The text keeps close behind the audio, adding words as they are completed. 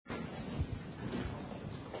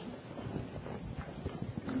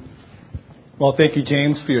Well, thank you,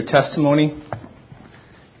 James, for your testimony.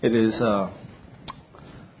 It is a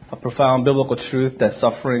profound biblical truth that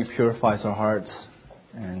suffering purifies our hearts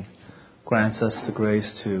and grants us the grace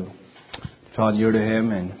to draw near to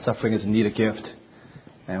Him, and suffering is indeed a gift.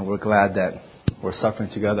 And we're glad that we're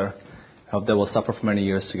suffering together. I hope that we'll suffer for many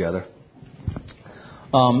years together.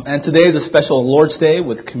 And today is a special Lord's Day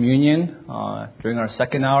with communion during our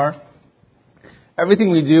second hour.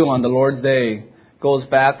 Everything we do on the Lord's Day goes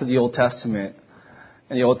back to the Old Testament.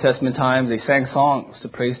 In the Old Testament times, they sang songs to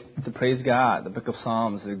praise God. The book of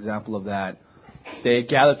Psalms is an example of that. They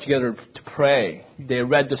gathered together to pray. They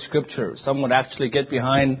read the Scriptures. Some would actually get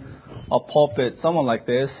behind a pulpit, someone like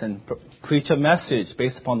this, and preach a message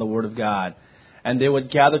based upon the Word of God. And they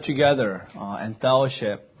would gather together and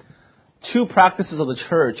fellowship. Two practices of the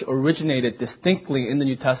church originated distinctly in the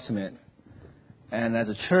New Testament. And as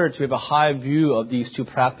a church, we have a high view of these two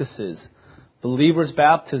practices: believers'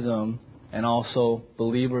 baptism and also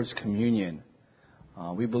believers' communion.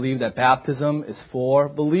 We believe that baptism is for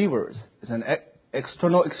believers. It's an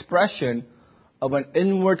external expression of an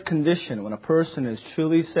inward condition. When a person is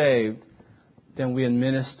truly saved, then we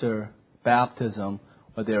administer baptism,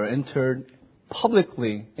 where they are entered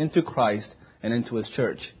publicly into Christ and into His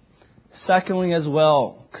church. Secondly, as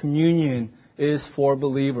well, communion is for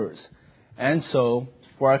believers. And so,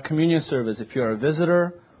 for our communion service, if you're a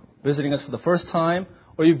visitor, visiting us for the first time,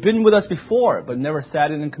 or you've been with us before but never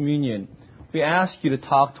sat in communion, we ask you to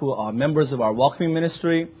talk to members of our welcoming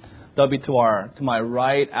ministry. They'll be to my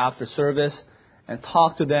right after service, and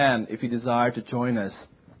talk to them if you desire to join us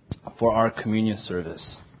for our communion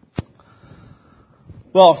service.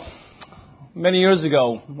 Well, many years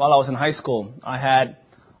ago, while I was in high school, I had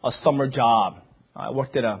a summer job. I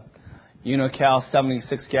worked at a Unocal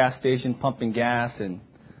 76 gas station, pumping gas and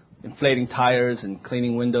inflating tires and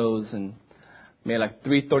cleaning windows, and made like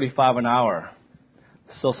 $3.35 an hour.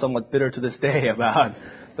 Still somewhat bitter to this day about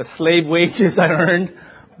the slave wages I earned,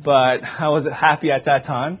 but I was happy at that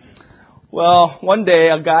time. Well, one day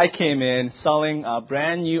a guy came in selling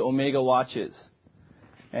brand new Omega watches.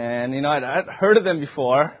 And, I'd heard of them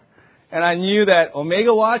before, and I knew that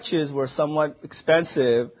Omega watches were somewhat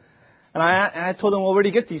expensive. And I told him, well, where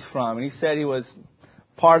did he get these from? And he said he was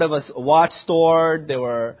part of a watch store. They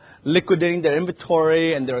were liquidating their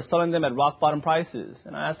inventory, and they were selling them at rock bottom prices.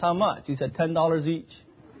 And I asked how much. He said $10 each.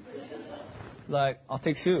 Like, I'll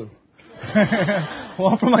take two.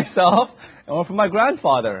 One for myself and one for my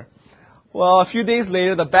grandfather. Well, a few days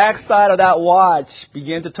later, the backside of that watch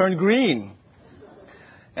began to turn green.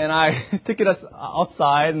 And I took it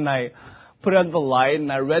outside, and I put it under the light,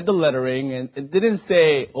 and I read the lettering, and it didn't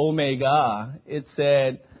say Omega. It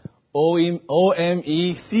said O-M-E-C-A.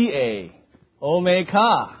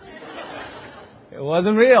 Omega. It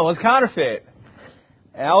wasn't real. It was counterfeit.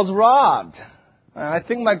 And I was robbed. And I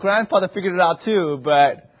think my grandfather figured it out too,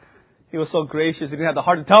 but he was so gracious, he didn't have the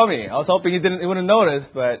heart to tell me. I was hoping he wouldn't notice,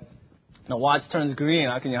 but the watch turns green.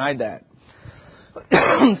 How can you hide that?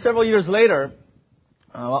 Several years later,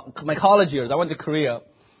 my college years, I went to Korea,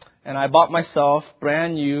 and I bought myself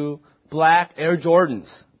brand new black Air Jordans.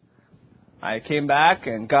 I came back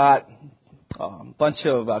and got a bunch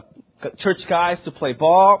of church guys to play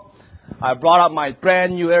ball. I brought out my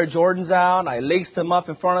brand new Air Jordans out. I laced them up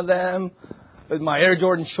in front of them with my Air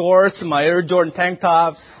Jordan shorts and my Air Jordan tank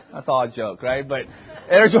tops. That's all a joke, right? But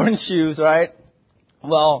Air Jordan shoes, right?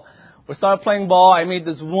 Well, we started playing ball. I made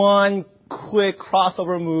this one quick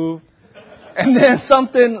crossover move, and then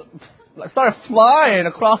something started flying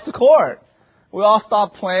across the court. We all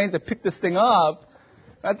stopped playing to pick this thing up.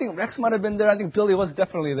 I think Rex might have been there. I think Billy was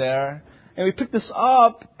definitely there. And we picked this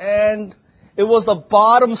up, and it was the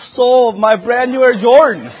bottom sole of my brand new Air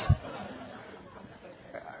Jordans.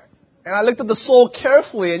 And I looked at the sole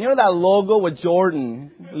carefully, and that logo with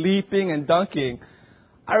Jordan leaping and dunking?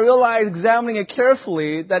 I realized, examining it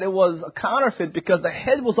carefully, that it was a counterfeit because the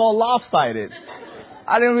head was all lopsided.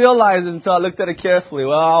 I didn't realize it until I looked at it carefully.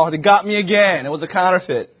 Well, they got me again. It was a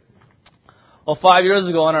counterfeit. Well, 5 years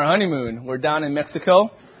ago on our honeymoon, we're down in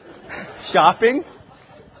Mexico shopping.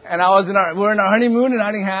 And we're in our honeymoon, and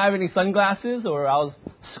I didn't have any sunglasses, or I was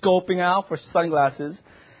scoping out for sunglasses.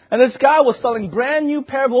 And this guy was selling brand new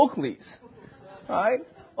pair of Oakleys. Right?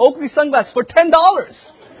 Oakley sunglasses for $10.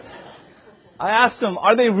 I asked him,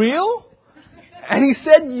 are they real? And he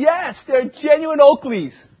said, yes, they're genuine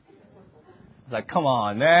Oakleys. I was like, come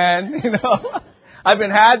on, man. I've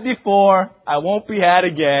been had before. I won't be had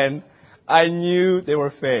again. I knew they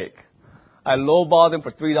were fake. I lowballed them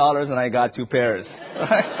for $3, and I got two pairs.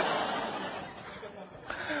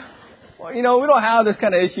 Well, we don't have this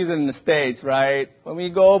kind of issues in the States, right? When we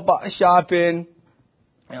go shopping,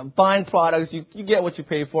 buying products, you get what you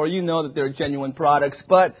pay for. You know that they're genuine products.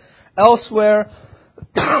 But elsewhere,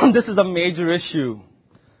 this is a major issue.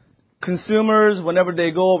 Consumers, whenever they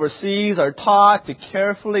go overseas, are taught to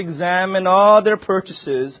carefully examine all their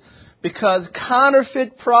purchases because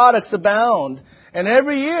counterfeit products abound. And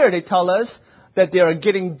every year they tell us that they are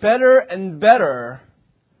getting better and better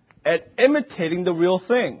at imitating the real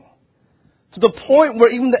thing. To the point where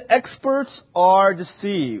even the experts are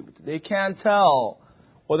deceived. They can't tell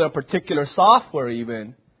whether a particular software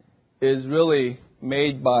even is really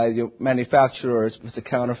made by the manufacturer, it's a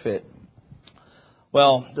counterfeit.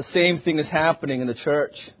 Well, the same thing is happening in the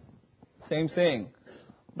church. Same thing.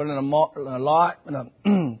 But in a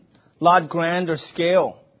lot grander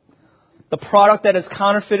scale. The product that is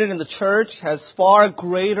counterfeited in the church has far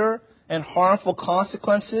greater and harmful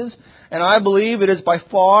consequences. And I believe it is by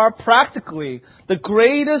far practically the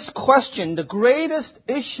greatest question, the greatest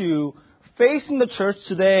issue facing the church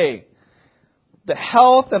today. The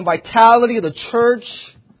health and vitality of the church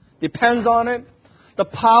depends on it. The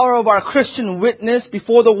power of our Christian witness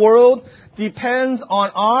before the world depends on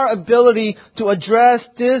our ability to address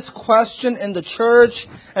this question in the church.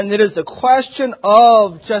 And it is the question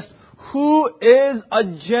of just who is a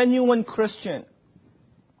genuine Christian?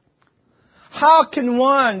 How can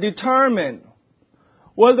one determine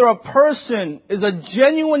whether a person is a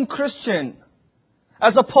genuine Christian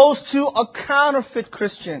as opposed to a counterfeit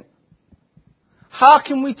Christian? How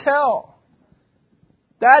can we tell?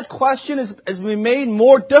 That question is made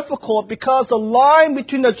more difficult because the line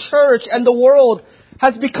between the church and the world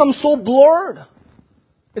has become so blurred.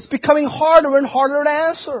 It's becoming harder and harder to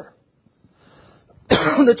answer.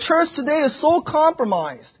 The church today is so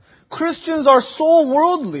compromised. Christians are so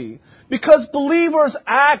worldly because believers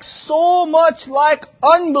act so much like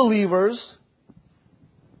unbelievers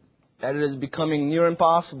that it is becoming near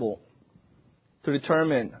impossible to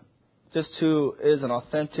determine just who is an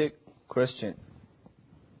authentic Christian.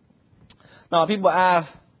 Now, people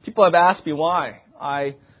have asked me why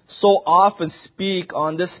I so often speak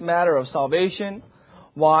on this matter of salvation,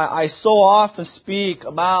 why I so often speak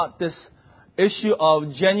about this issue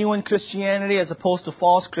of genuine Christianity as opposed to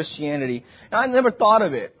false Christianity. And I never thought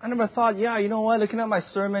of it. I never thought, you know what, looking at my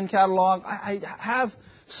sermon catalog, I have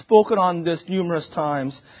spoken on this numerous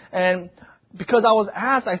times. And because I was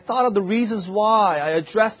asked, I thought of the reasons why I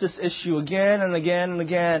addressed this issue again and again and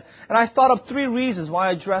again. And I thought of 3 reasons why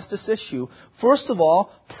I addressed this issue. First of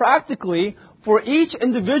all, practically, for each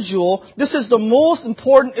individual, this is the most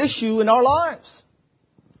important issue in our lives.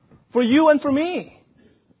 For you and for me.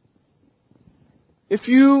 If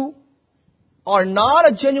you are not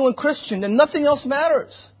a genuine Christian, then nothing else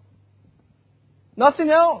matters. Nothing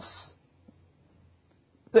else.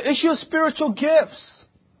 The issue of spiritual gifts,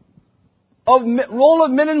 of role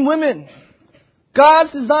of men and women,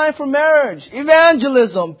 God's design for marriage,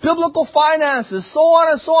 evangelism, biblical finances, so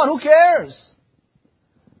on and so on. Who cares?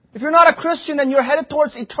 If you're not a Christian and you're headed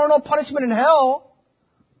towards eternal punishment in hell,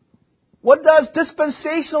 what does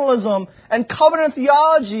dispensationalism and covenant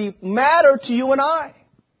theology matter to you and I?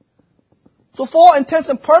 So for all intents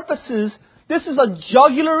and purposes, this is a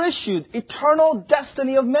jugular issue, eternal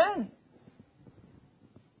destiny of men.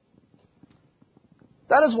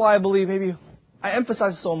 That is why I believe maybe I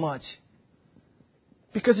emphasize it so much.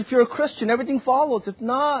 Because if you're a Christian, everything follows. If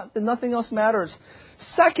not, then nothing else matters.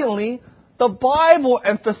 Secondly, the Bible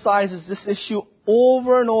emphasizes this issue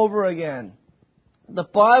over and over again. The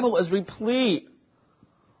Bible is replete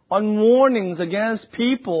on warnings against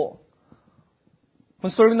people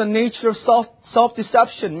concerning the nature of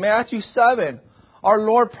self-deception. Matthew 7, our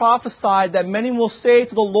Lord prophesied that many will say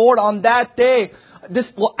to the Lord on that day, this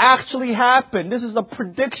will actually happen. This is a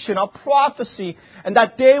prediction, a prophecy. And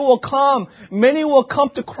that day will come. Many will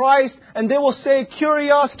come to Christ and they will say,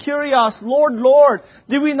 Kyrios, Kyrios, Lord, Lord,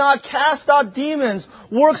 did we not cast out demons,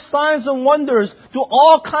 work signs and wonders, do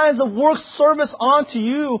all kinds of work service unto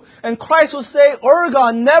you? And Christ will say,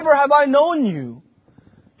 Ergon, never have I known you.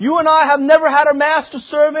 You and I have never had a master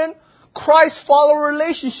servant, Christ-follower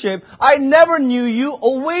relationship. I never knew you.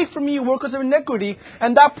 Away from me, workers of iniquity.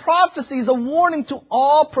 And that prophecy is a warning to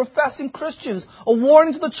all professing Christians, a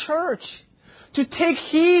warning to the church to take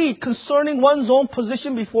heed concerning one's own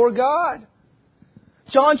position before God.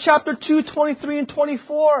 John chapter 2, 23 and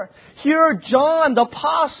 24. Here John the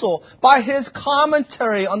apostle, by his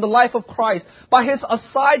commentary on the life of Christ, by his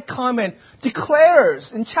aside comment,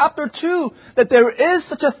 declares in chapter 2 that there is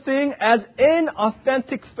such a thing as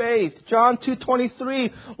inauthentic faith. John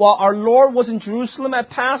 2:23. While our Lord was in Jerusalem at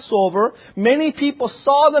Passover, many people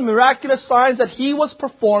saw the miraculous signs that He was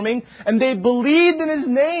performing, and they believed in His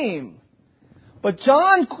name. But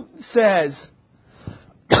John says,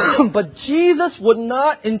 But Jesus would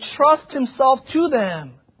not entrust himself to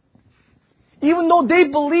them. Even though they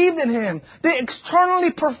believed in him, they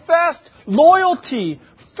externally professed loyalty,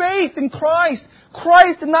 faith in Christ.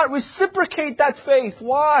 Christ did not reciprocate that faith.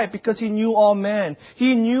 Why? Because he knew all men.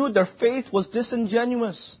 He knew their faith was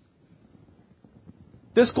disingenuous.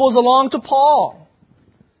 This goes along to Paul.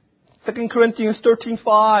 2 Corinthians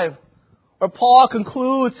 13:5, where Paul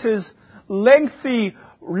concludes his lengthy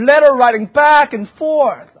letter writing back and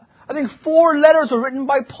forth. I think 4 letters are written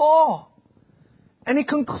by Paul. And he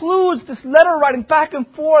concludes this letter writing back and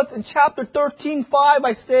forth in chapter 13:5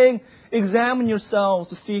 by saying, examine yourselves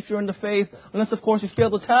to see if you're in the faith, unless of course you fail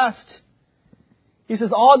the test. He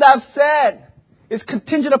says, all that I've said is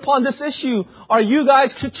contingent upon this issue. Are you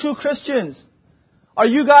guys true Christians? Are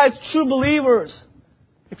you guys true believers?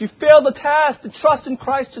 If you fail the test, then trust in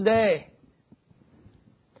Christ today.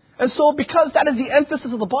 And so because that is the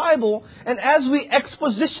emphasis of the Bible, and as we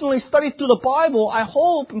expositionally study through the Bible, I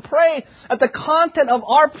hope and pray that the content of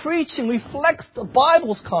our preaching reflects the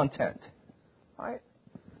Bible's content. Right?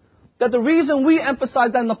 That the reason we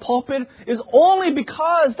emphasize that in the pulpit is only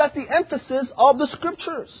because that's the emphasis of the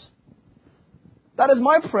Scriptures. That is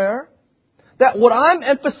my prayer. That what I'm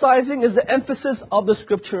emphasizing is the emphasis of the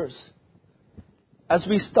Scriptures. As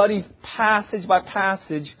we study passage by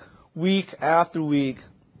passage, week after week.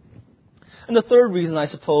 And the third reason I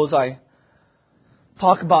suppose I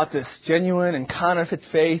talk about this genuine and counterfeit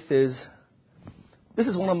faith is this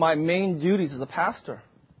is one of my main duties as a pastor.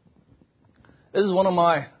 This is one of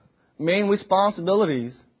my main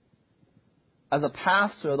responsibilities as a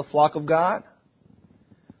pastor of the flock of God.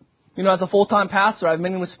 You know, as a full-time pastor, I have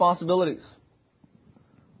many responsibilities.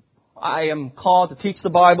 I am called to teach the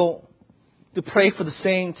Bible, to pray for the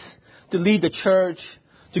saints, to lead the church,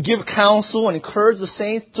 to give counsel and encourage the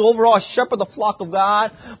saints, to overall shepherd the flock of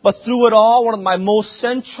God. But through it all, one of my most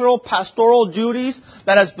central pastoral duties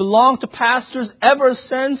that has belonged to pastors ever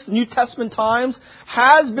since the New Testament times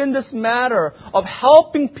has been this matter of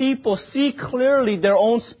helping people see clearly their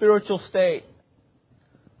own spiritual state.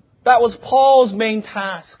 That was Paul's main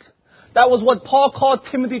task. That was what Paul called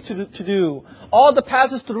Timothy to do. All the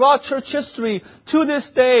pastors throughout church history, to this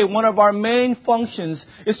day, one of our main functions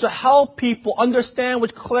is to help people understand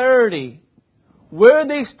with clarity where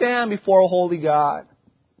they stand before a holy God.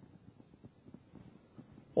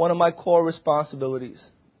 One of my core responsibilities.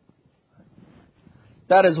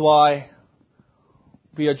 That is why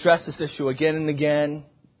we address this issue again and again.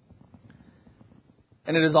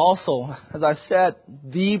 And it is also, as I said,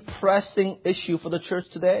 the pressing issue for the church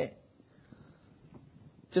today.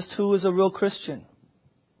 Just who is a real Christian?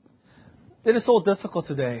 It is so difficult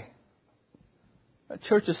today. The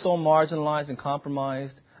church is so marginalized and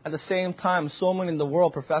compromised. At the same time, so many in the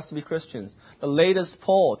world profess to be Christians. The latest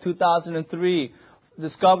poll, 2003,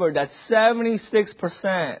 discovered that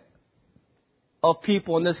 76% of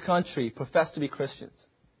people in this country profess to be Christians.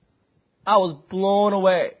 I was blown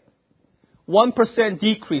away. 1%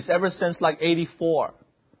 decrease ever since like 84.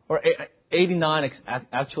 Or 89,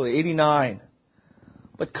 actually, 89.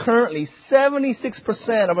 But currently,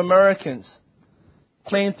 76% of Americans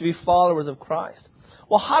claim to be followers of Christ.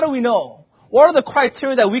 Well, how do we know? What are the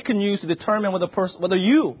criteria that we can use to determine whether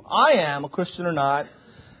I am a Christian or not?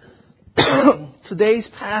 Today's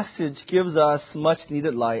passage gives us much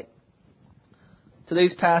needed light.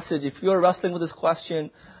 Today's passage, if you're wrestling with this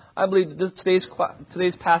question, I believe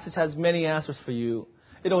today's passage has many answers for you.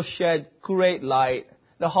 It'll shed great light.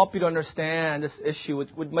 It'll help you to understand this issue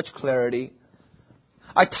with much clarity.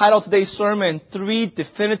 I titled today's sermon, 3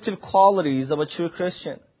 Definitive Qualities of a True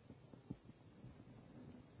Christian.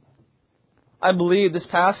 I believe this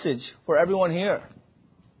passage, for everyone here,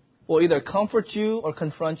 will either comfort you or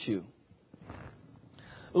confront you.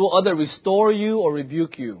 It will either restore you or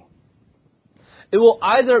rebuke you. It will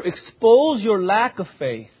either expose your lack of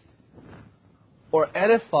faith or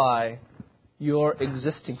edify your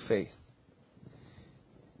existing faith.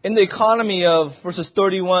 In the economy of verses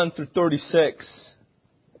 31 through 36,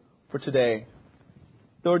 for today,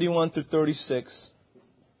 31 through 36,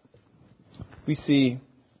 we see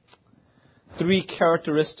 3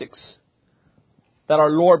 characteristics that our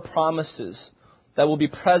Lord promises that will be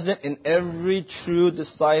present in every true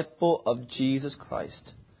disciple of Jesus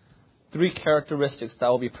Christ. 3 characteristics that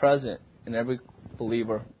will be present in every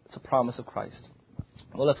believer. It's a promise of Christ.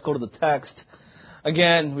 Well, let's go to the text.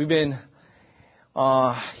 Again, we've been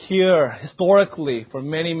here historically for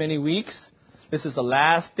many, many weeks. This is the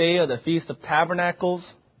last day of the Feast of Tabernacles.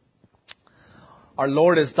 Our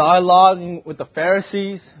Lord is dialoguing with the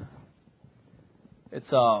Pharisees. It's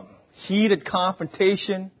a heated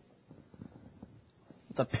confrontation.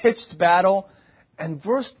 It's a pitched battle. And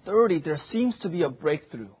verse 30, there seems to be a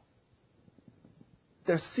breakthrough.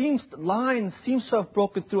 Lines seems to have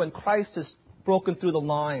broken through, and Christ has broken through the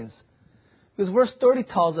lines. Because verse 30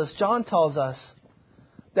 tells us, John tells us,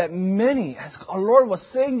 that many, as our Lord was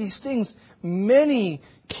saying these things, many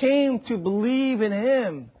came to believe in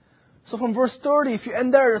Him. So from verse 30, if you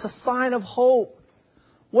end there's a sign of hope.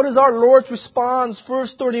 What is our Lord's response?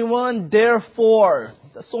 Verse 31, therefore.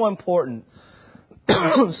 That's so important.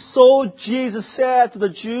 So Jesus said to the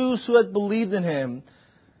Jews who had believed in Him.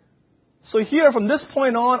 So here, from this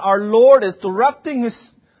point on, our Lord is directing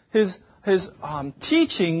His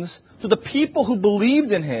teachings to the people who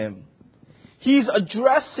believed in Him. He's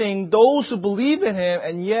addressing those who believe in Him,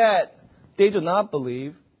 and yet they do not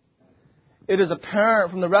believe. It is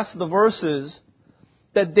apparent from the rest of the verses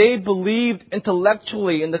that they believed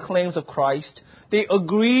intellectually in the claims of Christ. They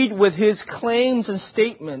agreed with His claims and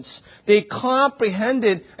statements. They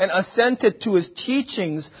comprehended and assented to His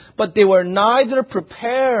teachings, but they were neither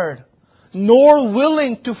prepared nor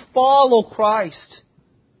willing to follow Christ.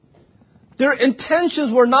 Their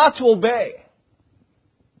intentions were not to obey.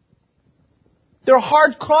 Their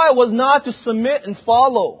heart cry was not to submit and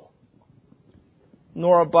follow,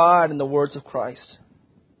 nor abide in the words of Christ.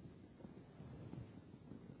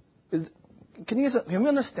 Can you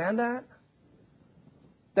understand that?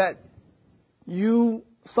 That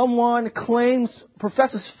someone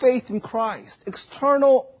professes faith in Christ,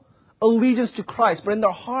 external allegiance to Christ, but in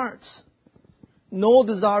their hearts, no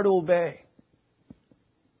desire to obey,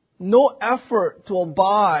 no effort to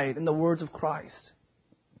abide in the words of Christ.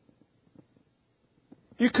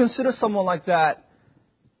 You consider someone like that,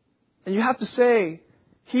 and you have to say,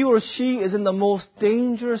 he or she is in the most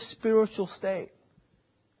dangerous spiritual state.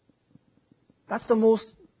 That's the most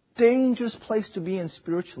dangerous place to be in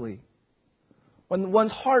spiritually. When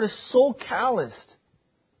one's heart is so calloused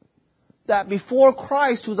that before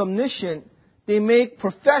Christ, who's omniscient, they make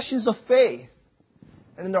professions of faith.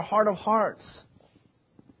 And in their heart of hearts,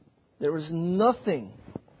 there is nothing,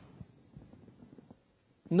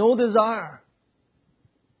 no desire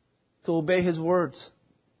to obey His words.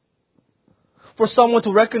 For someone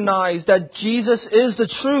to recognize that Jesus is the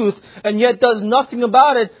truth and yet does nothing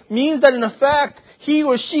about it means that in effect, he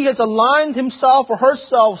or she has aligned himself or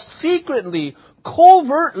herself secretly,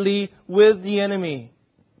 covertly with the enemy.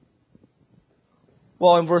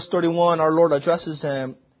 Well, in verse 31, our Lord addresses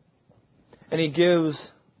them and He gives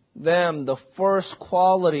them the first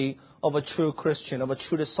quality of a true Christian, of a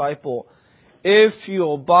true disciple. If you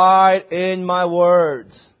abide in my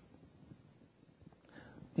words.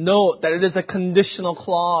 Note that it is a conditional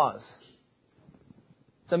clause.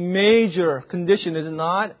 It's a major condition, is it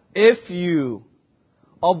not? If you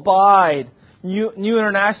abide. New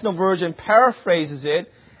International Version paraphrases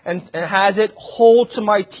it and has it, hold to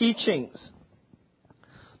my teachings.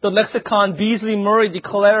 The lexicon Beasley Murray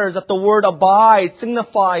declares that the word abide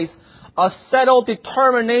signifies a settled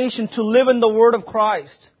determination to live in the Word of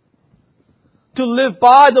Christ. To live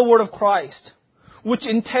by the Word of Christ. Which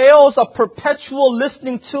entails a perpetual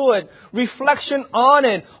listening to it, reflection on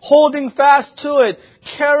it, holding fast to it,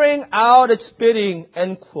 carrying out its bidding,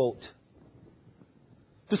 end quote.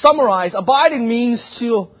 To summarize, abiding means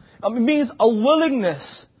a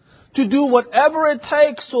willingness to do whatever it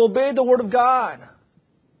takes to obey the Word of God.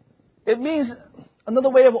 It means another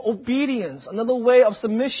way of obedience, another way of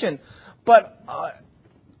submission, but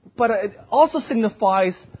it also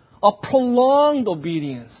signifies a prolonged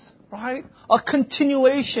obedience. Right? A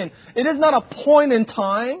continuation. It is not a point in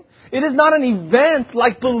time. It is not an event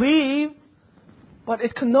like believe, but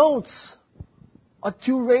it connotes a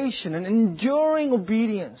duration, an enduring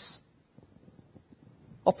obedience.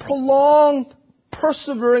 A prolonged,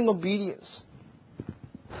 persevering obedience.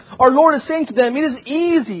 Our Lord is saying to them, it is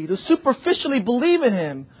easy to superficially believe in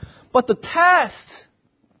Him, but the test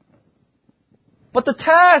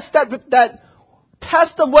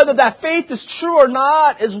of whether that faith is true or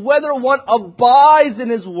not is whether one abides in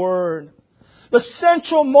His Word. The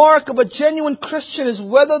central mark of a genuine Christian is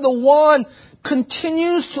whether the one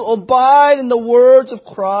continues to abide in the words of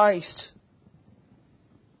Christ.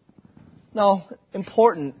 Now,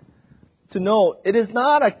 important to note, it is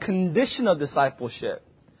not a condition of discipleship.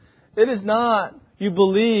 It is not, you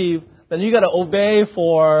believe, then you got to obey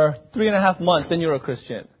for 3.5 months, then you're a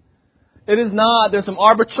Christian. It is not, there's some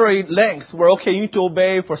arbitrary length where, okay, you need to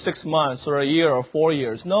obey for 6 months or a year or 4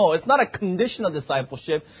 years. No, it's not a condition of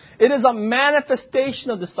discipleship. It is a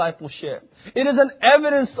manifestation of discipleship. It is an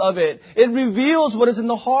evidence of it. It reveals what is in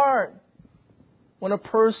the heart. When a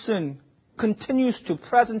person continues to,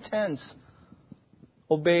 present tense,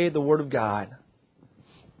 obey the Word of God.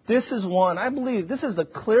 This is one, I believe, this is the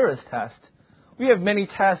clearest test. We have many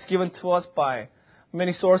tests given to us by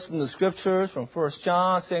many sources in the Scriptures, from 1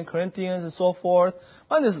 John, 2 Corinthians, and so forth.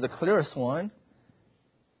 And this is the clearest one.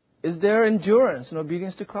 Is there endurance in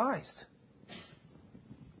obedience to Christ?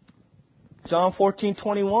 John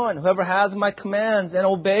 14:21. Whoever has my commands and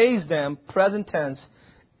obeys them, present tense,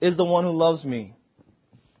 is the one who loves me.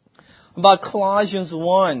 About Colossians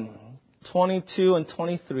 1:22 and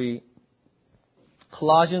 23.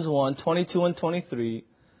 Colossians 1:22 and 23.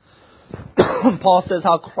 Paul says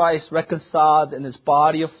how Christ reconciled in His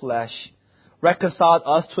body of flesh, reconciled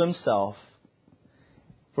us to Himself.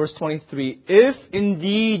 Verse 23, if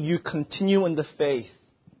indeed you continue in the faith,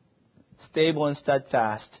 stable and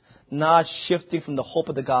steadfast, not shifting from the hope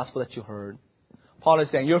of the gospel that you heard. Paul is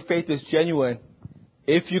saying your faith is genuine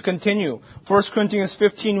if you continue. 1 Corinthians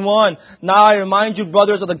 15:1, now I remind you,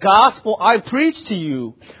 brothers, of the gospel I preached to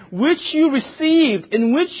you, which you received,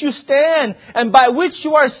 in which you stand, and by which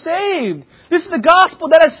you are saved. This is the gospel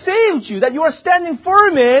that has saved you, that you are standing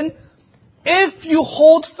firm in, if you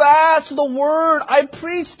hold fast to the word I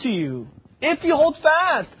preached to you. If you hold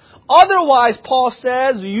fast. Otherwise, Paul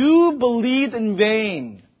says, you believed in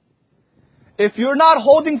vain. If you're not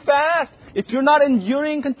holding fast, if you're not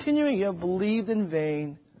enduring, continuing, you have believed in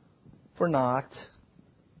vain for naught.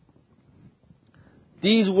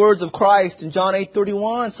 These words of Christ in John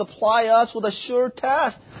 8:31 supply us with a sure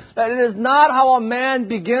test that it is not how a man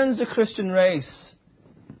begins the Christian race.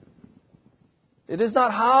 It is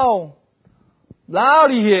not how loud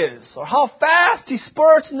he is, or how fast he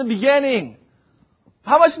spurts in the beginning,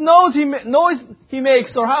 how much noise he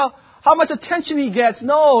makes, or how much attention he gets.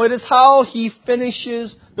 No, it is how he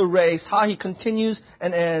finishes the race, how he continues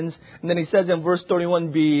and ends. And then he says in verse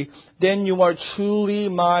 31b, then you are truly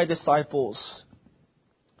my disciples.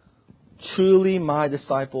 Truly my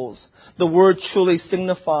disciples. The word truly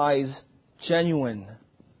signifies genuine.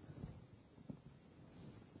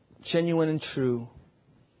 Genuine and true.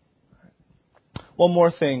 One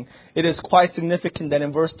more thing. It is quite significant that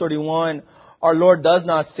in verse 31, our Lord does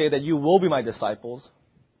not say that you will be my disciples.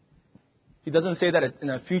 He doesn't say that in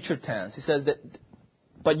a future tense. He says that,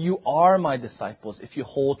 but you are my disciples if you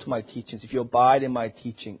hold to my teachings, if you abide in my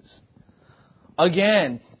teachings.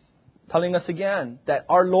 Again, telling us again that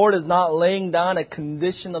our Lord is not laying down a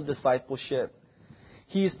condition of discipleship.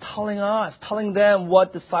 He is telling them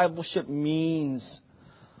what discipleship means.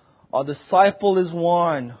 A disciple is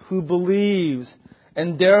one who believes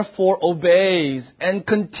and therefore obeys and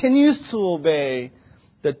continues to obey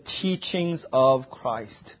the teachings of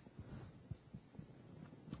Christ.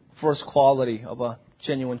 First quality of a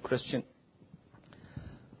genuine Christian.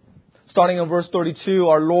 Starting in verse 32,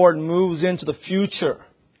 our Lord moves into the future.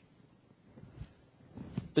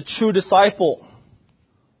 The true disciple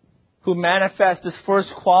who manifests this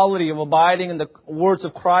first quality of abiding in the words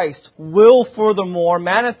of Christ will furthermore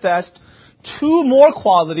manifest two more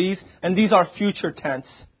qualities, and these are future tense.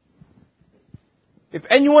 If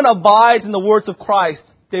anyone abides in the words of Christ,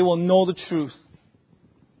 they will know the truth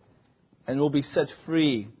and will be set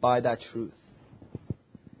free by that truth.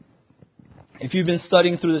 If you've been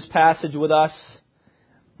studying through this passage with us,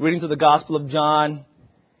 reading through the Gospel of John,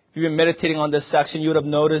 if you've been meditating on this section, you would have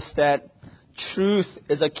noticed that truth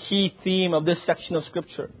is a key theme of this section of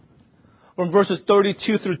Scripture. From verses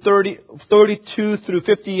 32 through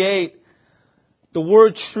 58, the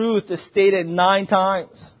word truth is stated 9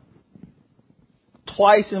 times.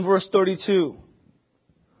 Twice in verse 32.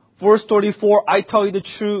 Verse 34, I tell you the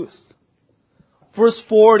truth. Verse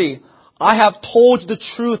 40, I have told you the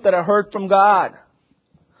truth that I heard from God.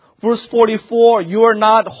 Verse 44, you are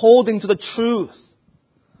not holding to the truth.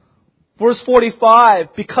 Verse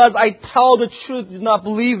 45, because I tell the truth, do not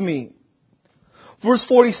believe me. Verse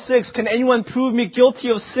 46, can anyone prove me guilty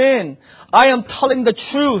of sin? I am telling the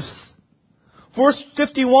truth. Verse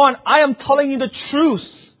 51, I am telling you the truth.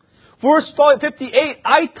 Verse 58,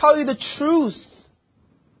 I tell you the truth.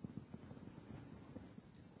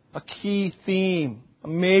 A key theme, a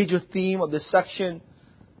major theme of this section,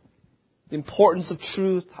 the importance of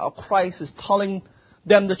truth, how Christ is telling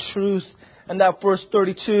them the truth. And that verse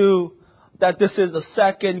 32, that this is the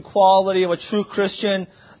second quality of a true Christian,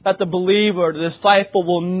 that the believer, the disciple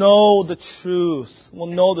will know the truth. Will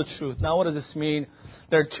know the truth. Now what does this mean?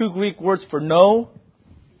 There are 2 Greek words for know.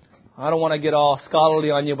 I don't want to get all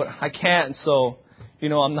scholarly on you, but I can't, so,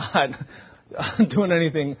 I'm not doing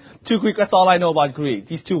anything. 2 Greek, that's all I know about Greek,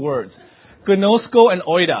 these 2 words. Gnosko and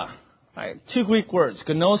oida. Right? 2 Greek words,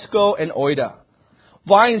 gnosko and oida.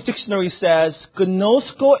 Vine's dictionary says,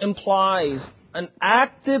 gnosko implies an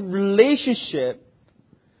active relationship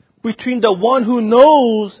between the one who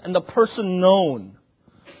knows and the person known.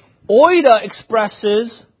 Oida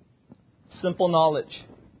expresses simple knowledge,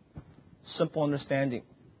 simple understanding.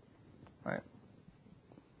 Right?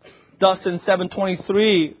 Thus in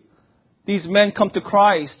 7:23, these men come to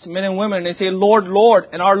Christ, men and women, and they say, Lord, Lord.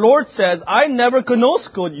 And our Lord says, I never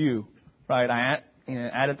gnoskoed you. Right? I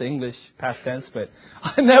added the English past tense, but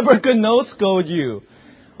I never gnoskoed you.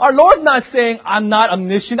 Our Lord's not saying, I'm not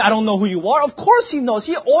omniscient, I don't know who you are. Of course He knows.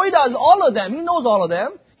 He oidas all of them. He knows all of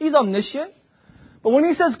them. He's omniscient. But when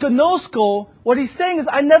He says gnosko, what He's saying is,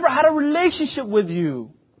 I never had a relationship with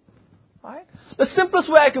you. Right? The simplest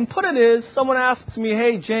way I can put it is, someone asks me,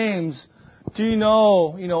 hey, James, do you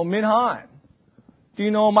know Minhan? Do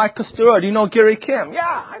you know Mike Costura? Do you know Gary Kim? Yeah,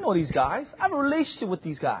 I know these guys. I have a relationship with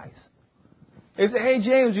these guys. They say, hey,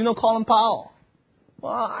 James, do you know Colin Powell?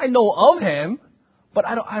 Well, I know of him, but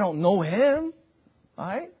I don't know him.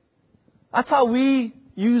 Right? That's how we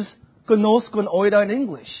use gnosko and oida in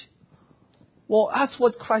English. Well, that's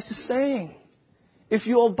what Christ is saying. If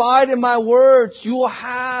you abide in my words, you will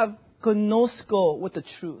have gnosko with the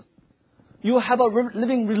truth. You will have a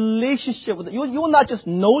living relationship with it. You will not just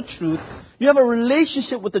know truth. You have a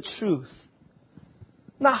relationship with the truth.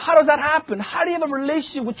 Now, how does that happen? How do you have a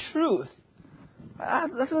relationship with truth? That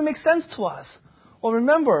doesn't make sense to us. Well,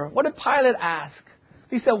 remember, what did Pilate ask?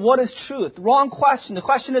 He said, what is truth? Wrong question. The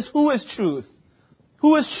question is, who is truth?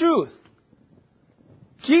 Who is truth?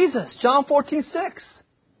 Jesus, John 14:6.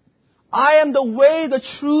 I am the way, the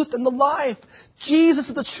truth, and the life. Jesus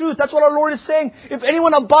is the truth. That's what our Lord is saying. If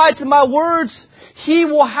anyone abides in my words, he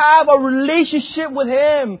will have a relationship with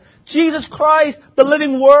Him. Jesus Christ, the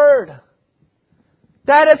living Word.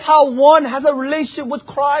 That is how one has a relationship with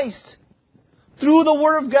Christ. Through the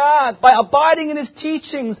Word of God, by abiding in His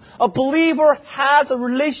teachings, a believer has a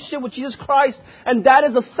relationship with Jesus Christ. And that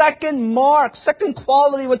is a second mark, second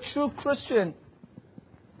quality of a true Christian.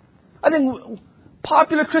 I think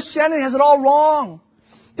popular Christianity has it all wrong.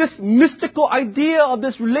 This mystical idea of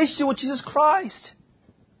this relationship with Jesus Christ.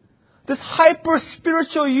 This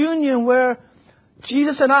hyper-spiritual union where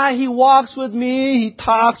Jesus and I, He walks with me, He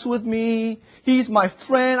talks with me, He's my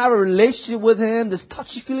friend, I have a relationship with Him, this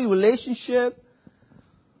touchy-feely relationship.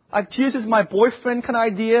 Like Jesus is my boyfriend kind of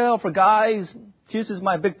idea, or for guys, Jesus is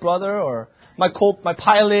my big brother, or my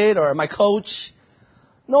pilot, or my coach.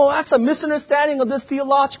 No, that's a misunderstanding of this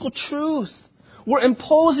theological truth. We're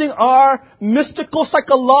imposing our mystical,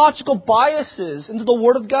 psychological biases into the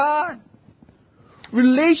Word of God.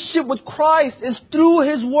 Relationship with Christ is through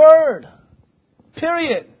His Word.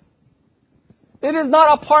 Period. It is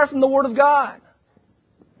not apart from the Word of God.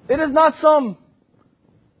 It is not some,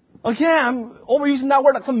 again, I'm overusing that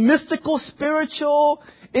word, like some mystical, spiritual,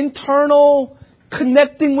 internal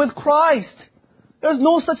connecting with Christ. There's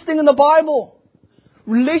no such thing in the Bible.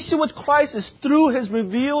 Relationship with Christ is through His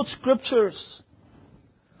revealed Scriptures.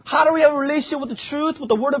 How do we have a relationship with the truth, with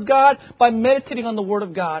the Word of God? By meditating on the Word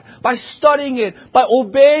of God. By studying it. By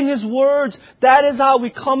obeying His words. That is how we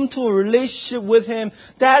come to a relationship with Him.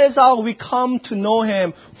 That is how we come to know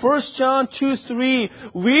Him. 1 John 2:3.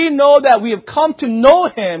 We know that we have come to know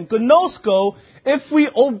Him, gnosko, if we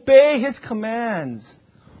obey His commands.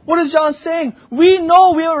 What is John saying? We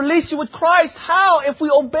know we have a relationship with Christ. How? If we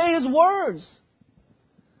obey His words.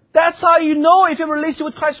 That's how you know if you have a relationship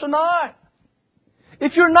with Christ or not.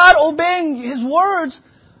 If you're not obeying His words,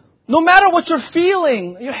 no matter what you're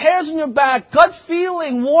feeling, your hair's on your back, gut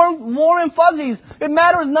feeling, warm and fuzzies, it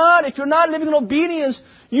matters not. If you're not living in obedience,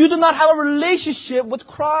 you do not have a relationship with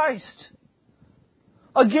Christ.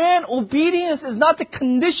 Again, obedience is not the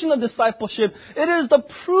condition of discipleship. It is the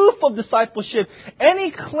proof of discipleship. Any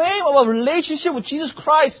claim of a relationship with Jesus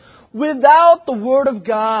Christ without the Word of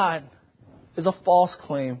God is a false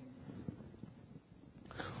claim.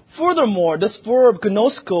 Furthermore, this verb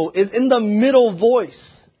gnosko is in the middle voice.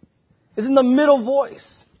 Is in the middle voice.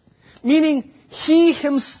 Meaning, He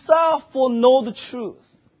Himself will know the truth.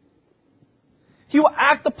 He will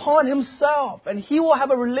act upon Himself, and He will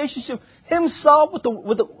have a relationship Himself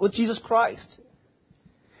with Jesus Christ.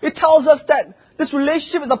 It tells us that this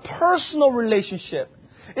relationship is a personal relationship.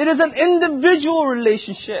 It is an individual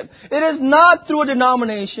relationship. It is not through a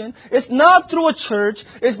denomination. It's not through a church.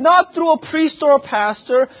 It's not through a priest or a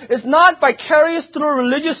pastor. It's not vicarious through a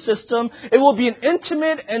religious system. It will be an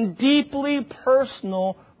intimate and deeply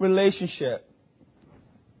personal relationship.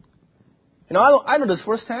 You know, I know this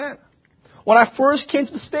firsthand. When I first came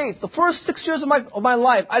to the States, the first 6 years of my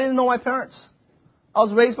life, I didn't know my parents. I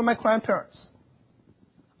was raised by my grandparents.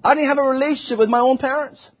 I didn't have a relationship with my own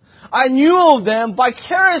parents. I knew of them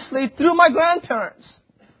vicariously through my grandparents,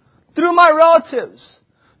 through my relatives,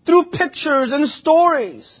 through pictures and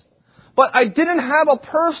stories. But I didn't have a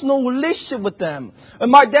personal relationship with them.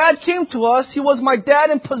 When my dad came to us, he was my dad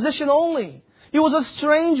in position only. He was a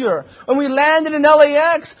stranger. When we landed in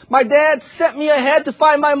LAX, my dad sent me ahead to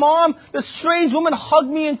find my mom. The strange woman hugged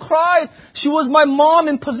me and cried. She was my mom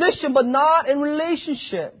in position, but not in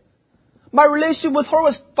relationship. My relationship with her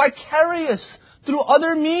was vicarious through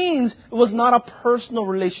other means. It was not a personal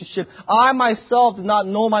relationship. I myself did not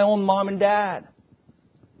know my own mom and dad.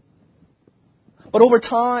 But over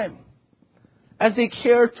time, as they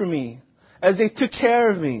cared for me, as they took care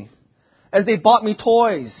of me, as they bought me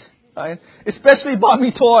toys, right? Especially bought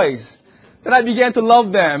me toys, then I began to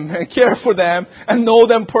love them and care for them and know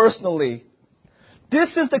them personally. This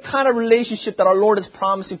is the kind of relationship that our Lord is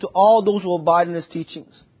promising to all those who abide in His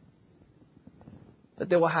teachings. That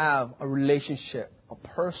they will have a relationship, a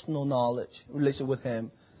personal knowledge, relationship with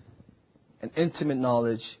Him, an intimate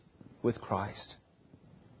knowledge with Christ.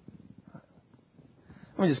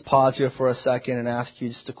 Let me just pause here for a second and ask you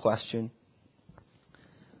just a question.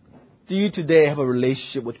 Do you today have a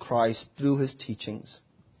relationship with Christ through His teachings?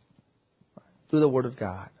 Through the Word of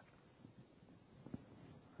God?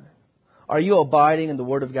 Are you abiding in the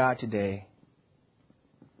Word of God today?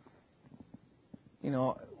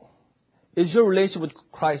 Is your relationship with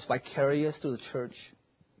Christ vicarious through the church?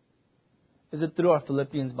 Is it through our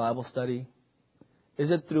Philippians Bible study?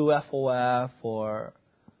 Is it through FOF or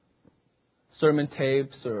sermon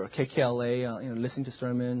tapes or KKLA, listening to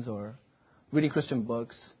sermons or reading Christian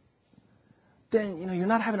books? Then, you're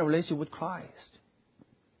not having a relationship with Christ.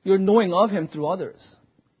 You're knowing of Him through others.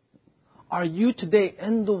 Are you today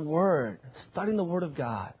in the Word, studying the Word of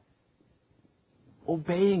God,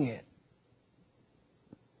 obeying it,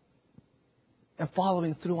 and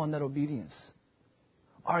following through on that obedience?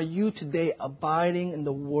 Are you today abiding in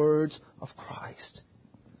the words of Christ?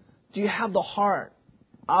 Do you have the heart?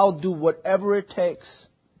 I'll do whatever it takes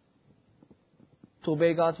to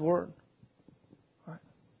obey God's Word. Right?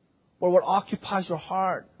 Or what occupies your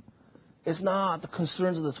heart is not the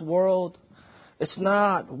concerns of this world. It's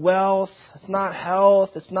not wealth. It's not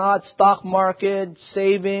health. It's not stock market,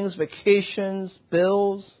 savings, vacations,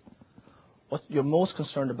 bills. What you're most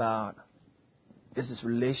concerned about is this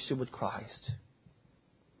relationship with Christ.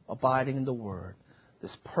 Abiding in the Word.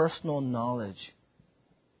 This personal knowledge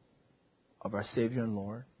of our Savior and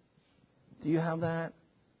Lord. Do you have that?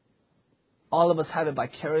 All of us have it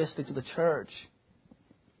vicariously to the church.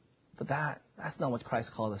 But that's not what Christ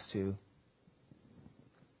called us to.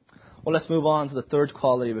 Well, let's move on to the third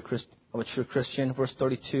quality of a true Christian. Verse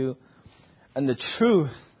 32. And the truth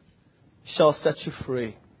shall set you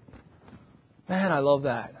free. Man, I love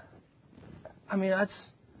that. I mean,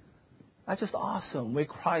 that's just awesome. The way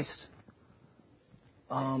Christ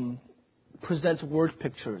presents word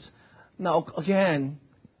pictures. Now, again,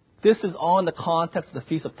 this is all in the context of the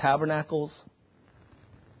Feast of Tabernacles.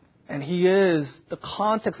 And the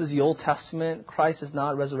context is the Old Testament. Christ is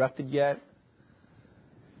not resurrected yet.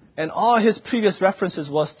 And all His previous references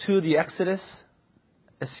was to the Exodus,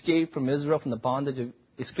 escape from Israel, from the bondage,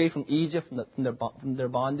 escape from Egypt, from their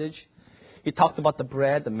bondage. He talked about the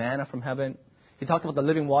bread, the manna from heaven. He talked about the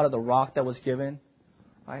living water, the rock that was given.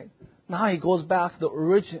 Right? Now He goes back to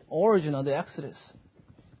the origin of the Exodus.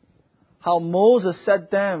 How Moses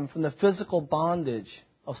set them from the physical bondage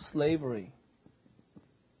of slavery.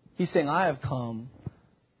 He's saying, I have come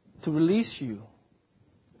to release you,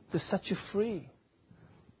 to set you free.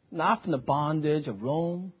 Not from the bondage of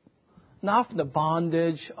Rome, not from the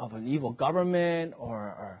bondage of an evil government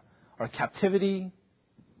or captivity,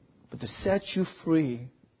 but to set you free,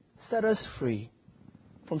 set us free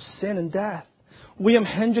from sin and death. William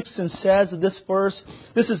Hendrickson says of this verse,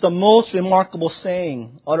 this is the most remarkable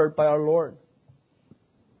saying uttered by our Lord.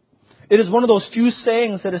 It is one of those few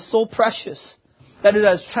sayings that is so precious that it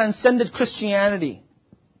has transcended Christianity.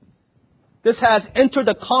 This has entered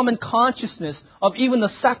the common consciousness of even the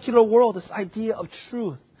secular world, this idea of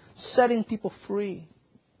truth, setting people free.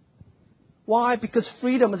 Why? Because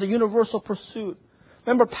freedom is a universal pursuit.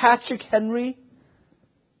 Remember Patrick Henry?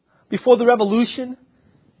 Before the Revolution,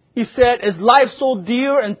 he said, is life so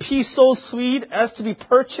dear and peace so sweet as to be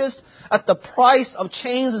purchased at the price of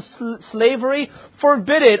chains and slavery?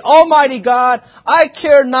 Forbid it, Almighty God, I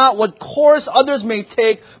care not what course others may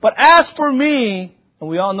take, but as for me, and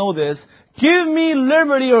we all know this, give me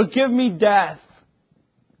liberty or give me death.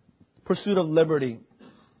 Pursuit of liberty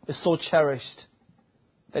is so cherished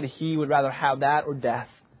that he would rather have that or death.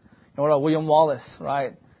 And what about William Wallace,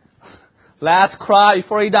 right? Last cry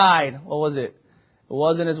before he died. What was it? It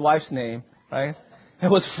wasn't his wife's name, right? It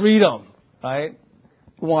was freedom, right?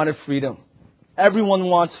 He wanted freedom. Everyone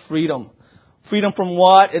wants freedom. Freedom from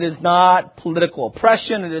what? It is not political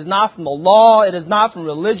oppression. It is not from the law. It is not from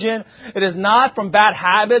religion. It is not from bad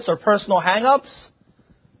habits or personal hang-ups.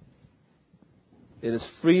 It is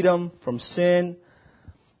freedom from sin.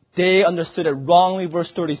 They understood it wrongly. Verse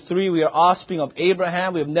 33, we are offspring of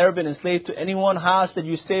Abraham. We have never been enslaved to anyone. How is that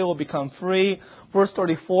you say will become free? Verse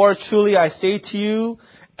 34, truly I say to you,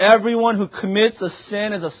 everyone who commits a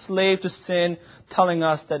sin is a slave to sin, telling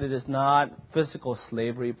us that it is not physical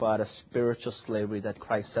slavery, but a spiritual slavery that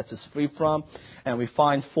Christ sets us free from. And we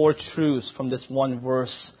find 4 truths from this one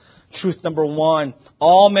verse. Truth number 1,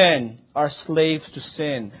 all men are slaves to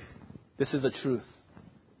sin. This is the truth.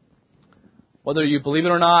 Whether you believe it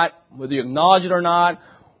or not, whether you acknowledge it or not,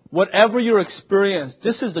 whatever your experience,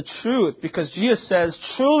 this is the truth. Because Jesus says,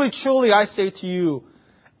 truly, truly, I say to you,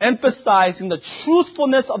 emphasizing the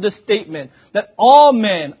truthfulness of this statement, that all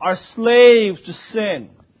men are slaves to sin.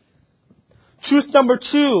 Truth number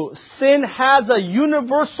 2, sin has a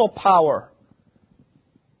universal power.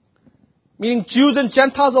 Meaning Jews and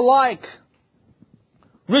Gentiles alike,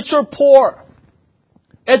 rich or poor,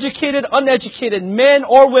 educated, uneducated, men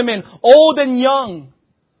or women, old and young,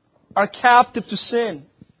 are captive to sin.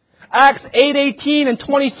 Acts 8:18 and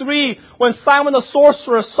 23, when Simon the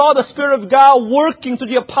sorcerer saw the Spirit of God working through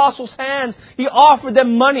the apostles' hands, he offered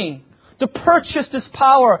them money to purchase this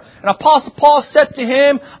power. And Apostle Paul said to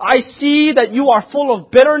him, I see that you are full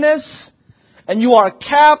of bitterness and you are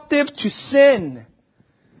captive to sin.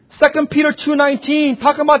 2 Peter 2:19,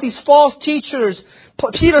 talking about these false teachers,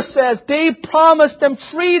 Peter says they promise them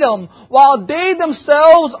freedom while they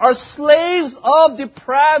themselves are slaves of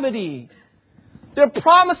depravity. They're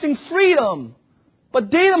promising freedom,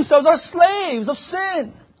 but they themselves are slaves of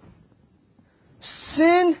sin.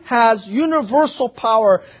 Sin has universal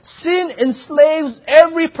power. Sin enslaves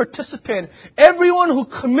every participant. Everyone who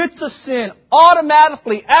commits a sin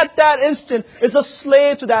automatically at that instant is a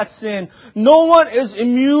slave to that sin. No one is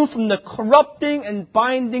immune from the corrupting and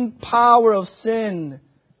binding power of sin.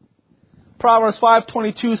 Proverbs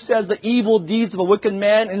 5:22 says, the evil deeds of a wicked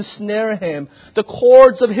man ensnare him. The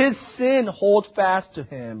cords of his sin hold fast to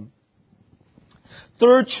him.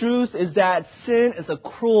 Third truth is that sin is a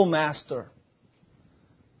cruel master.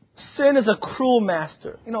 Sin is a cruel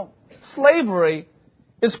master. You know, slavery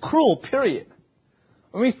is cruel, period.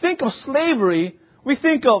 When we think of slavery, we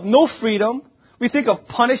think of no freedom. We think of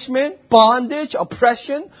punishment, bondage,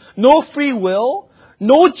 oppression, no free will,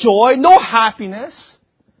 no joy, no happiness.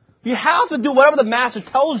 You have to do whatever the master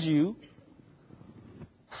tells you.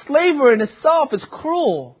 Slavery in itself is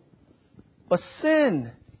cruel. But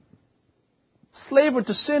sin, slavery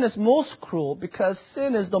to sin is most cruel because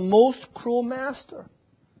sin is the most cruel master.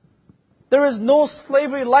 There is no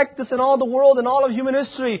slavery like this in all the world, in all of human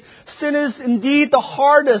history. Sin is indeed the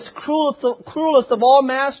hardest, cruelest of all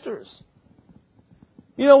masters.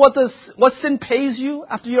 You know what sin pays you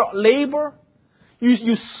after your labor?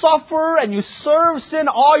 You suffer and you serve sin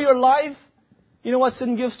all your life. You know what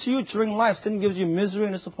sin gives to you during life? Sin gives you misery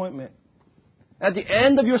and disappointment. At the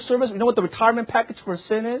end of your service, you know what the retirement package for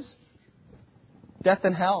sin is? Death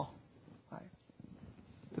and hell. Right?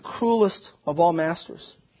 The cruelest of all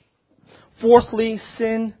masters. Fourthly,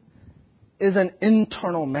 sin is an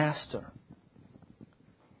internal master.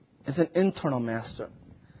 It's an internal master.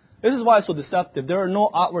 This is why it's so deceptive. There are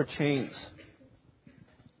no outward chains.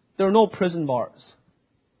 There are no prison bars.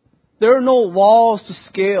 There are no walls to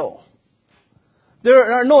scale.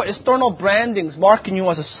 There are no external brandings marking you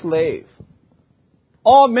as a slave.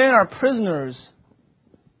 All men are prisoners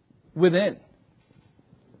within.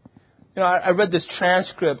 You know, I read this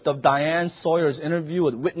transcript of Diane Sawyer's interview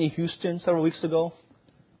with Whitney Houston several weeks ago.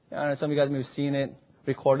 I don't know, some of you guys may have seen it,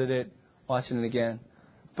 recorded it, watching it again.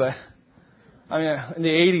 But, I mean, in the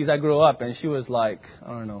 80s I grew up and she was like, I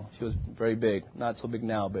don't know, she was very big. Not so big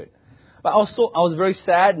now, but I was very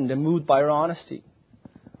saddened and moved by her honesty.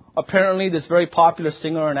 Apparently, this very popular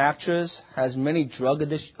singer and actress has many drug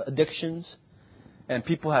addictions and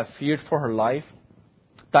people have feared for her life.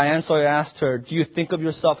 Diane Sawyer asked her, do you think of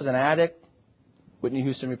yourself as an addict? Whitney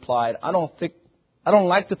Houston replied, I don't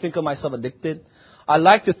like to think of myself addicted. I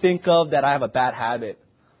like to think of that I have a bad habit.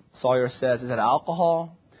 Sawyer says, is it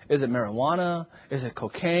alcohol? Is it marijuana? Is it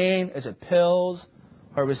cocaine? Is it pills?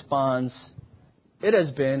 Her response, it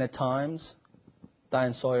has been at times.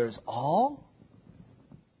 Diane Sawyer's, all?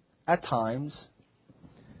 At times.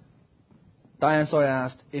 Diane Sawyer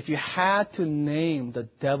asked, if you had to name the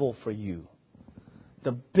devil for you,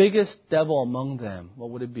 the biggest devil among them, what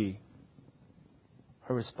would it be?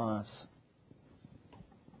 Her response,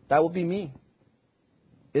 that would be me.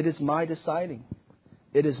 It is my deciding.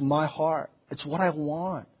 It is my heart. It's what I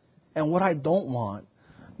want and what I don't want.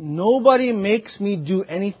 Nobody makes me do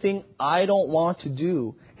anything I don't want to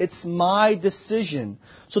do. It's my decision.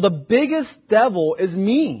 So the biggest devil is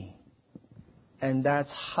me. And that's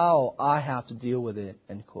how I have to deal with it,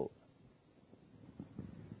 end quote.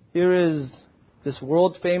 Here is this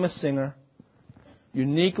world-famous singer,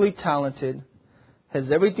 uniquely talented,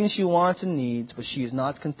 has everything she wants and needs, but she is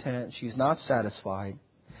not content, she is not satisfied.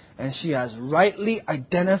 And she has rightly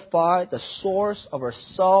identified the source of her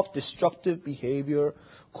self-destructive behavior.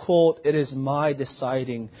 Quote, it is my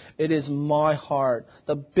deciding. It is my heart.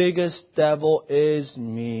 The biggest devil is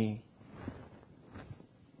me.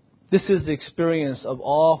 This is the experience of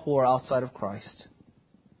all who are outside of Christ.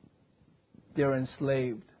 They are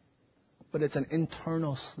enslaved. But it's an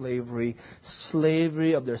internal slavery.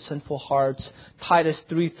 Slavery of their sinful hearts. Titus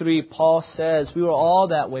 3:3, Paul says, we were all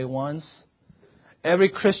that way once. Every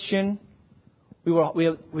Christian,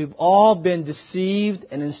 we've all been deceived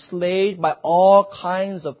and enslaved by all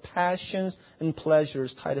kinds of passions and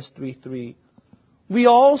pleasures. Titus 3:3. We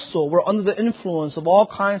also were under the influence of all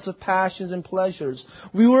kinds of passions and pleasures.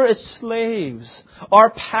 We were its slaves.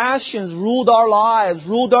 Our passions ruled our lives,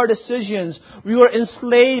 ruled our decisions. We were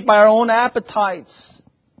enslaved by our own appetites.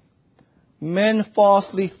 Men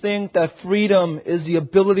falsely think that freedom is the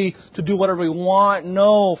ability to do whatever we want.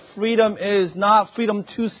 No, freedom is not freedom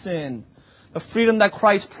to sin. The freedom that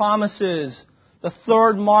Christ promises, the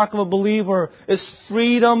third mark of a believer, is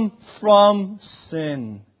freedom from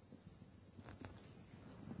sin.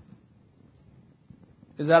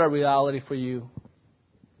 Is that a reality for you?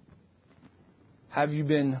 Have you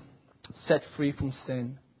been set free from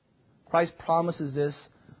sin? Christ promises this.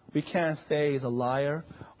 We can't say He's a liar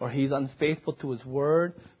or He's unfaithful to His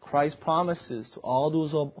word. Christ promises to all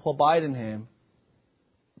those who abide in Him,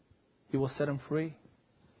 He will set them free.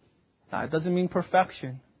 Now, it doesn't mean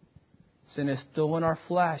perfection. Sin is still in our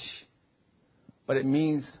flesh. But it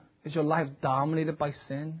means, is your life dominated by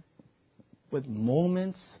sin with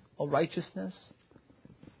moments of righteousness?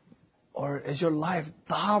 Or is your life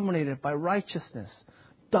dominated by righteousness,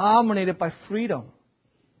 dominated by freedom,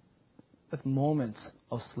 with moments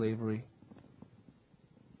of slavery?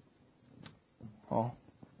 Oh,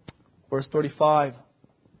 verse 35,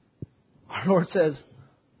 our Lord says,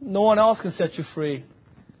 no one else can set you free.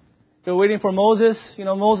 You're waiting for Moses. You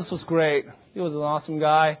know, Moses was great. He was an awesome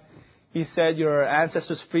guy. He said your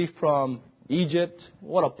ancestors free from Egypt.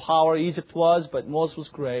 What a power Egypt was, but Moses was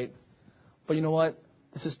great. But you know what?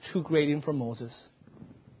 This is too great even for Moses.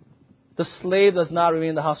 The slave does not remain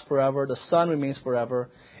in the house forever. The son remains forever.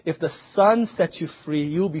 If the son sets you free,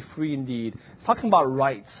 you'll be free indeed. It's talking about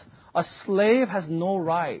rights. A slave has no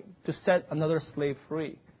right to set another slave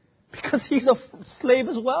free because he's a slave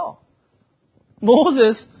as well.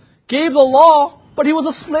 Moses gave the law, but he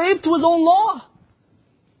was a slave to his own law.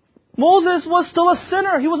 Moses was still a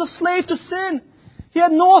sinner. He was a slave to sin. He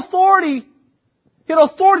had no authority. He had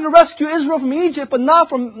authority to rescue Israel from Egypt, but not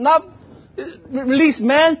release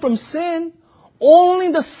man from sin.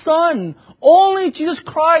 Only the Son, only Jesus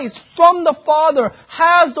Christ from the Father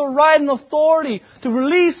has the right and authority to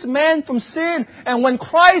release man from sin. And when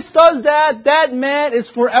Christ does that, that man is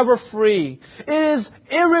forever free. It is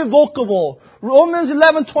irrevocable. Romans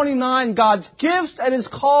 11:29, God's gifts and His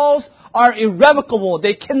calls are irrevocable.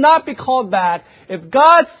 They cannot be called back. If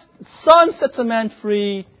God's Son sets a man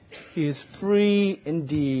free, he is free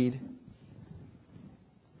indeed.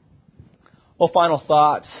 Well, final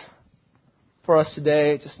thoughts for us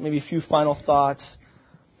today. Just maybe a few final thoughts.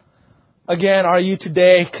 Again, are you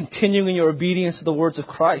today continuing your obedience to the words of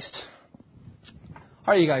Christ?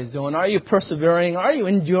 How are you guys doing? Are you persevering? Are you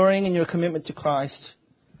enduring in your commitment to Christ?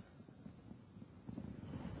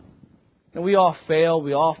 And we all fail.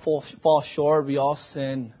 We all fall short. We all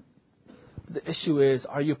sin. The issue is,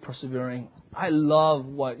 are you persevering? I love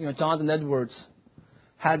what, Jonathan Edwards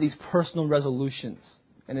had these personal resolutions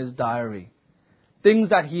in his diary. Things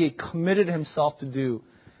that he had committed himself to do.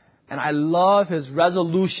 And I love his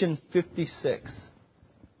resolution 56.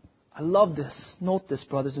 I love this. Note this,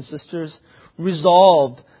 brothers and sisters.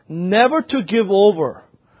 Resolved never to give over,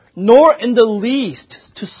 nor in the least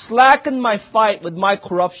to slacken my fight with my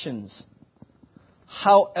corruptions,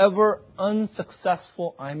 however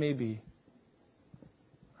unsuccessful I may be.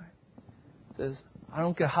 Says, I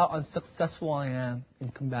don't care how unsuccessful I am in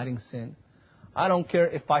combating sin. I don't care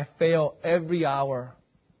if I fail every hour.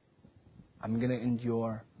 I'm going to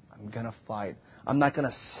endure. I'm going to fight. I'm not going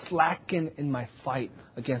to slacken in my fight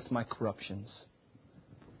against my corruptions.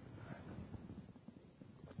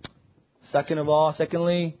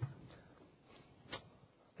 Secondly,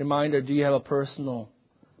 reminder, do you have a personal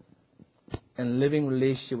and living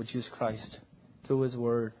relationship with Jesus Christ through His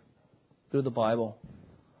Word, through the Bible?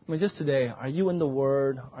 I mean, just today, are you in the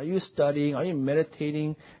Word? Are you studying? Are you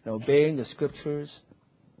meditating and obeying the Scriptures?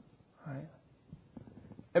 Right?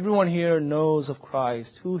 Everyone here knows of Christ.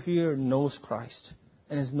 Who here knows Christ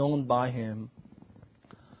and is known by Him?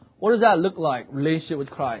 What does that look like, relationship with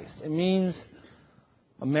Christ? It means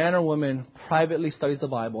a man or woman privately studies the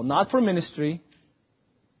Bible, not for ministry,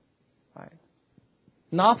 right?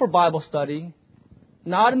 Not for Bible study,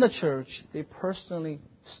 not in the church. They personally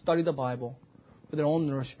study the Bible for their own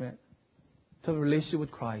nourishment, to have a relationship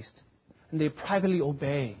with Christ. And they privately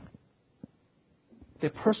obey. They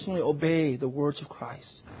personally obey the words of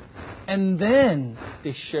Christ. And then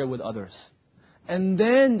they share with others. And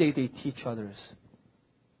then they teach others.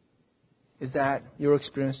 Is that your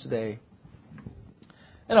experience today?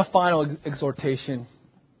 And a final exhortation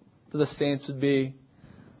to the saints would be,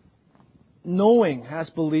 knowing as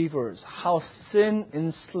believers how sin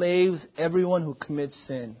enslaves everyone who commits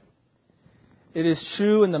sin. It is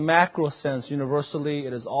true in the macro sense, universally.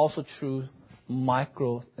 It is also true in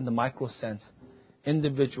the micro sense,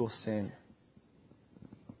 individual sin.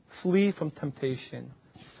 Flee from temptation.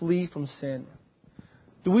 Flee from sin.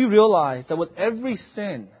 Do we realize that with every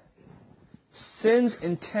sin, sin's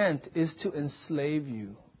intent is to enslave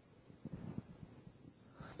you?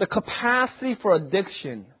 The capacity for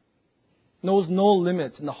addiction knows no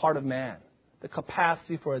limits in the heart of man. The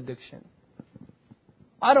capacity for addiction.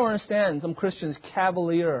 I don't understand some Christians'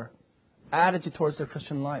 cavalier attitude towards their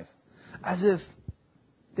Christian life. As if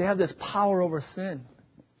they have this power over sin.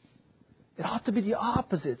 It ought to be the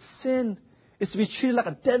opposite. Sin is to be treated like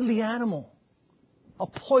a deadly animal. A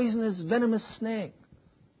poisonous, venomous snake.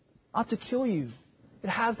 Ought to kill you. It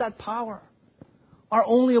has that power. Our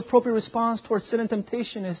only appropriate response towards sin and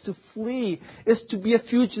temptation is to flee, is to be a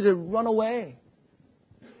fugitive, run away.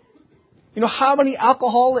 You know, how many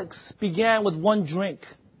alcoholics began with one drink?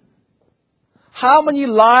 How many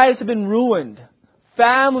lives have been ruined?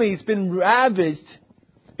 Families been ravaged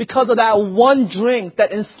because of that one drink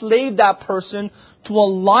that enslaved that person to a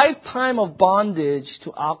lifetime of bondage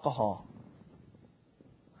to alcohol.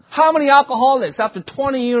 How many alcoholics, after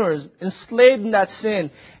 20 years, enslaved in that sin,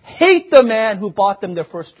 hate the man who bought them their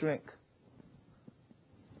first drink?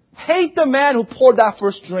 Hate the man who poured that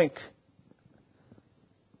first drink.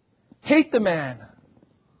 Hate the man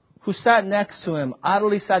who sat next to him,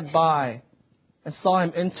 idly sat by, and saw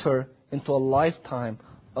him enter into a lifetime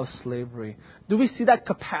of slavery. Do we see that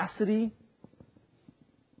capacity?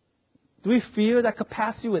 Do we fear that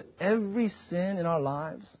capacity with every sin in our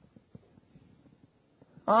lives?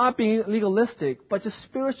 Not being legalistic, but just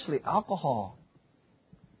spiritually. Alcohol,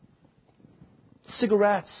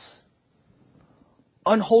 cigarettes,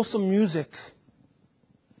 unwholesome music,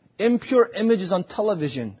 impure images on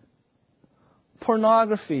television,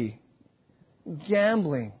 pornography,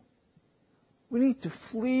 gambling. We need to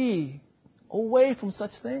flee away from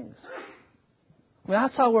such things. I mean,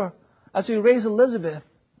 that's how as we raise Elizabeth,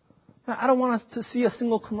 I don't want us to see a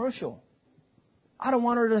single commercial. I don't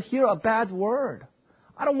want her to hear a bad word.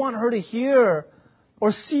 I don't want her to hear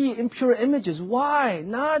or see impure images. Why?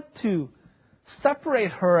 Not to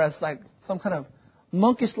separate her as like some kind of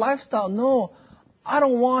monkish lifestyle. No, I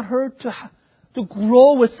don't want her to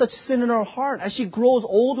grow with such sin in her heart as she grows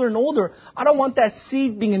older and older. I don't want that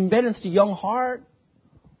seed being embedded into a young heart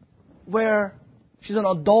where she's an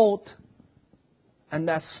adult and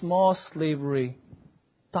that small slavery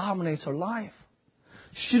dominates her life.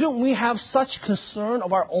 Shouldn't we have such concern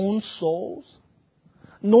of our own souls?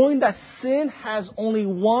 Knowing that sin has only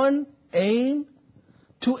one aim,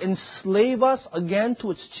 to enslave us again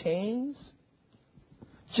to its chains?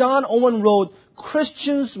 John Owen wrote,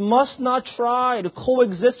 Christians must not try to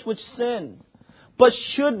coexist with sin, but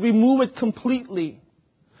should remove it completely.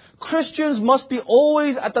 Christians must be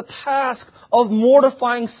always at the task of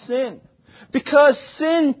mortifying sin, because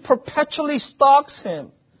sin perpetually stalks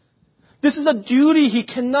him. This is a duty he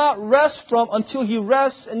cannot rest from until he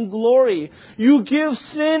rests in glory. You give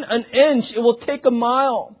sin an inch, it will take a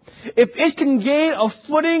mile. If it can gain a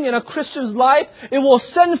footing in a Christian's life, it will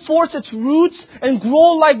send forth its roots and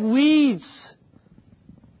grow like weeds.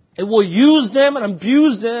 It will use them and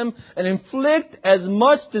abuse them and inflict as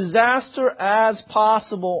much disaster as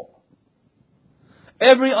possible.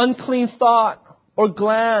 Every unclean thought or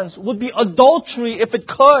glance would be adultery if it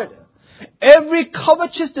could. Every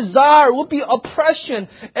covetous desire would be oppression.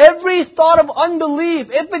 Every thought of unbelief,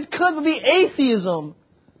 if it could, would be atheism.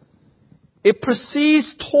 It proceeds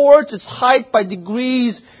towards its height by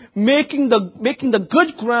degrees, making the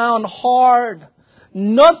good ground hard.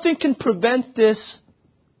 Nothing can prevent this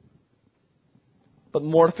but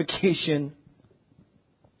mortification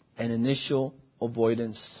and initial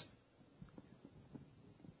avoidance.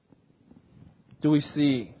 do we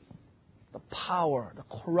see the power, the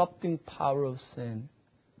corrupting power of sin.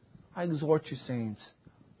 I exhort you, saints,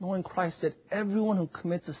 knowing Christ that everyone who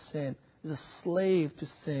commits a sin is a slave to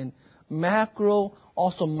sin. Macro,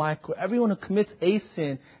 also micro. Everyone who commits a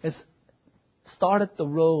sin has started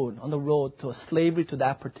on the road to a slavery to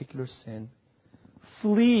that particular sin.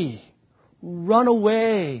 Flee. Run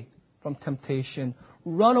away from temptation.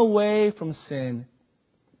 Run away from sin.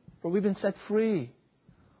 For we've been set free.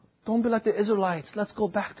 Don't be like the Israelites. Let's go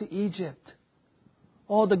back to Egypt.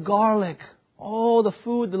 All the garlic, all the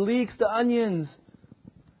food, the leeks, the onions.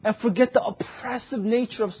 And forget the oppressive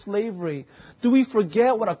nature of slavery. Do we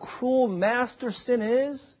forget what a cruel master sin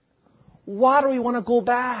is? Why do we want to go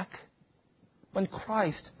back when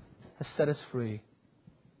Christ has set us free?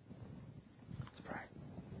 Let's pray.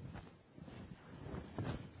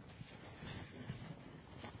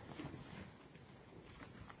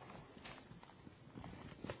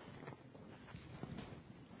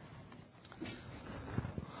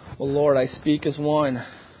 Well, Lord, I speak as one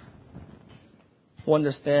who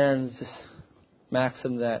understands this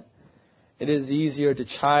maxim that it is easier to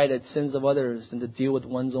chide at sins of others than to deal with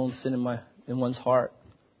one's own sin in one's heart.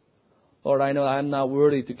 Lord, I know I am not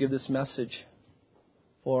worthy to give this message,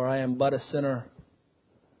 for I am but a sinner,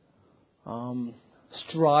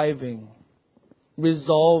 striving,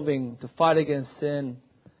 resolving to fight against sin,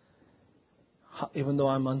 even though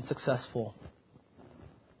I'm unsuccessful.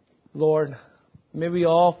 Lord, may we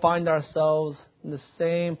all find ourselves in the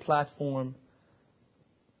same platform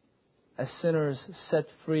as sinners set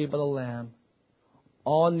free by the Lamb,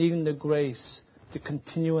 all needing the grace to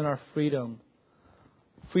continue in our freedom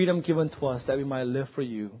given to us that we might live for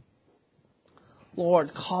you.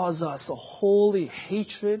 Lord, cause us a holy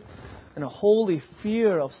hatred and a holy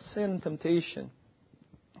fear of sin and temptation,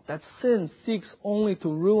 that sin seeks only to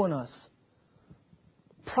ruin us,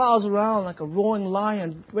 prowls around like a roaring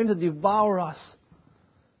lion, ready to devour us.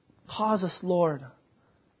 Cause us, Lord,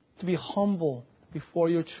 to be humble before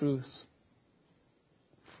your truths,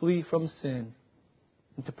 flee from sin,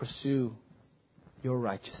 and to pursue your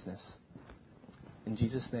righteousness. In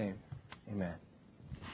Jesus' name, amen.